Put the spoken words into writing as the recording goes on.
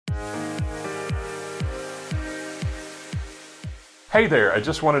Hey there, I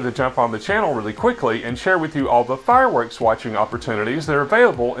just wanted to jump on the channel really quickly and share with you all the fireworks watching opportunities that are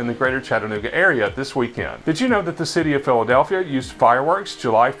available in the greater Chattanooga area this weekend. Did you know that the city of Philadelphia used fireworks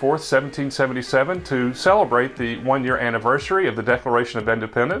July 4th, 1777 to celebrate the one-year anniversary of the Declaration of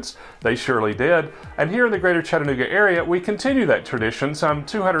Independence? They surely did. And here in the greater Chattanooga area, we continue that tradition some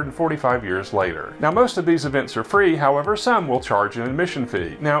 245 years later. Now, most of these events are free, however, some will charge an admission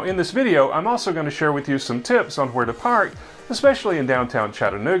fee. Now, in this video, I'm also going to share with you some tips on where to park, especially in downtown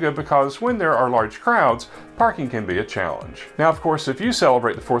Chattanooga, because when there are large crowds, parking can be a challenge. Now, of course, if you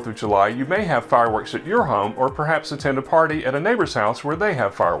celebrate the 4th of July, you may have fireworks at your home or perhaps attend a party at a neighbor's house where they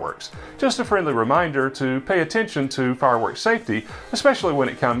have fireworks. Just a friendly reminder to pay attention to fireworks safety, especially when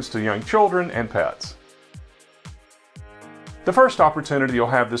it comes to young children and pets. The first opportunity you'll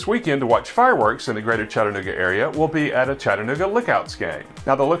have this weekend to watch fireworks in the greater Chattanooga area will be at a Chattanooga Lookouts game.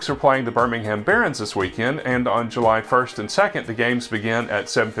 Now, the Looks are playing the Birmingham Barons this weekend, and on July 1st and 2nd the games begin at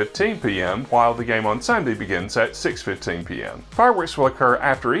 7:15 p.m. while the game on Sunday begins at 6:15 p.m. Fireworks will occur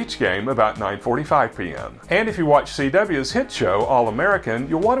after each game about 9:45 p.m. And if you watch CW's hit show All-American,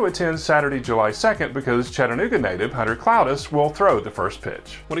 you'll want to attend Saturday, July 2nd, because Chattanooga native Hunter Cloudus will throw the first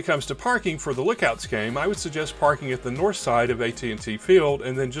pitch. When it comes to parking for the Lookouts game, I would suggest parking at the north side of AT&T Field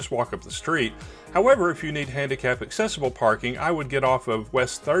and then just walk up the street. However, if you need handicap accessible parking, I would get off of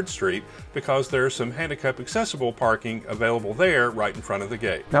West 3rd Street because there's some handicap accessible parking available there right in front of the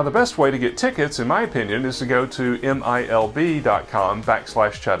gate. Now, the best way to get tickets, in my opinion, is to go to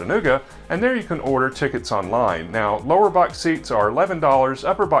milb.com/Chattanooga, and there you can order tickets online. Now, lower box seats are $11,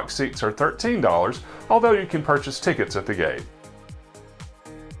 upper box seats are $13, although you can purchase tickets at the gate.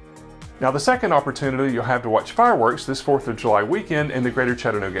 Now, the second opportunity you'll have to watch fireworks this 4th of July weekend in the greater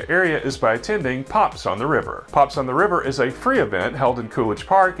Chattanooga area is by attending Pops on the River. Pops on the River is a free event held in Coolidge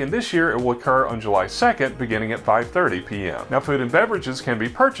Park, and this year it will occur on July 2nd beginning at 5:30 p.m. Now, food and beverages can be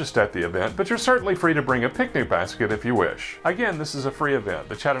purchased at the event, but you're certainly free to bring a picnic basket if you wish. Again, this is a free event.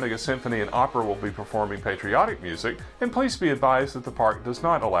 The Chattanooga Symphony and Opera will be performing patriotic music, and please be advised that the park does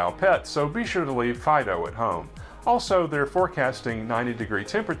not allow pets, so be sure to leave Fido at home. Also, they're forecasting 90-degree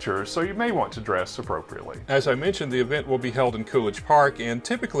temperatures, so you may want to dress appropriately. As I mentioned, the event will be held in Coolidge Park, and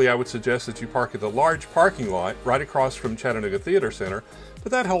typically I would suggest that you park at the large parking lot right across from Chattanooga Theater Center,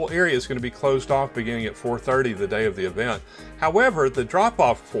 but that whole area is going to be closed off beginning at 4:30 the day of the event. However, the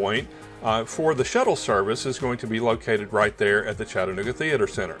drop-off point for the shuttle service is going to be located right there at the Chattanooga Theater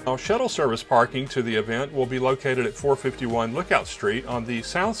Center. Now, shuttle service parking to the event will be located at 451 Lookout Street on the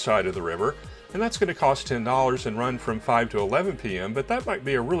south side of the river, and that's going to cost $10 and run from 5 to 11 p.m., but that might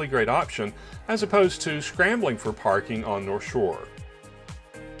be a really great option as opposed to scrambling for parking on North Shore.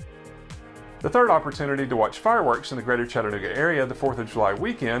 The third opportunity to watch fireworks in the greater Chattanooga area the 4th of July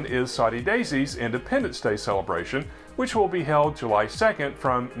weekend is Soddy-Daisy's Independence Day celebration, which will be held July 2nd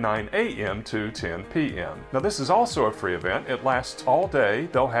from 9 a.m. to 10 p.m. Now, this is also a free event. It lasts all day.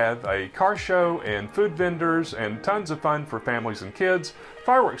 They'll have a car show and food vendors and tons of fun for families and kids.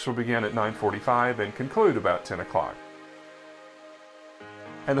 Fireworks will begin at 9:45 and conclude about 10 o'clock.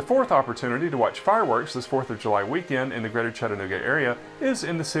 And the fourth opportunity to watch fireworks this 4th of July weekend in the greater Chattanooga area is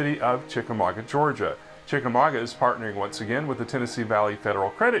in the city of Chickamauga, Georgia. Chickamauga is partnering once again with the Tennessee Valley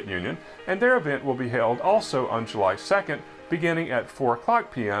Federal Credit Union, and their event will be held also on July 2nd, beginning at 4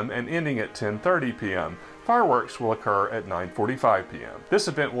 o'clock p.m. and ending at 10:30 p.m. Fireworks will occur at 9:45 p.m. This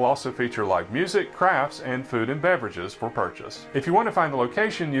event will also feature live music, crafts, and food and beverages for purchase. If you want to find the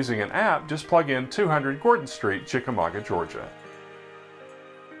location using an app, just plug in 200 Gordon Street, Chickamauga, Georgia.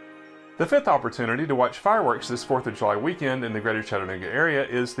 The fifth opportunity to watch fireworks this 4th of July weekend in the greater Chattanooga area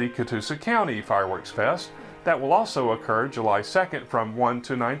is the Catoosa County Fireworks Fest. That will also occur July 2nd from 1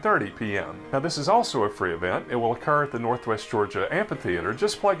 to 9:30 p.m. Now, this is also a free event. It will occur at the Northwest Georgia Amphitheater.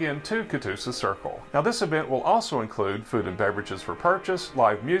 Just plug in to Catoosa Circle. Now, this event will also include food and beverages for purchase,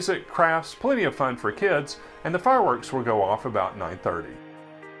 live music, crafts, plenty of fun for kids, and the fireworks will go off about 9:30.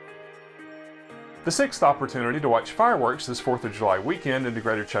 The sixth opportunity to watch fireworks this 4th of July weekend in the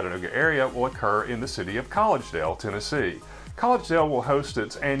greater Chattanooga area will occur in the city of Collegedale, Tennessee. Collegedale will host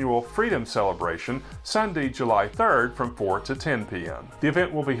its annual Freedom Celebration Sunday, July 3rd from 4 to 10 p.m. The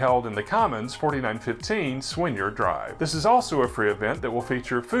event will be held in the Commons, 4915 Swinyer Drive. This is also a free event that will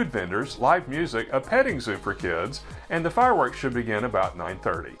feature food vendors, live music, a petting zoo for kids, and the fireworks should begin about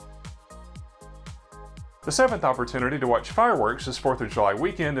 9:30. The seventh opportunity to watch fireworks this 4th of July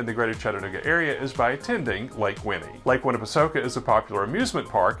weekend in the greater Chattanooga area is by attending Lake Winnie. Lake Winnepesaukah is a popular amusement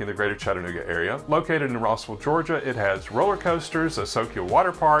park in the greater Chattanooga area. Located in Rossville, Georgia, it has roller coasters, a Soakia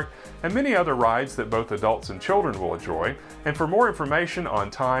water park, and many other rides that both adults and children will enjoy. And for more information on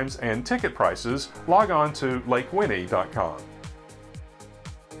times and ticket prices, log on to lakewinnie.com.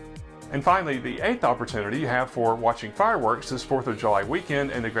 And finally, the 8th opportunity you have for watching fireworks this 4th of July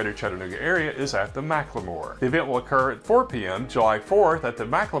weekend in the greater Chattanooga area is at the McLemore. The event will occur at 4 p.m. July 4th at the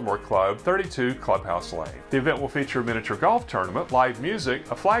McLemore Club, 32 Clubhouse Lane. The event will feature a miniature golf tournament, live music,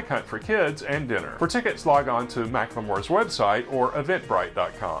 a flag hunt for kids, and dinner. For tickets, log on to McLemore's website or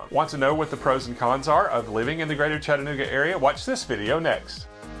eventbrite.com. Want to know what the pros and cons are of living in the greater Chattanooga area? Watch this video next.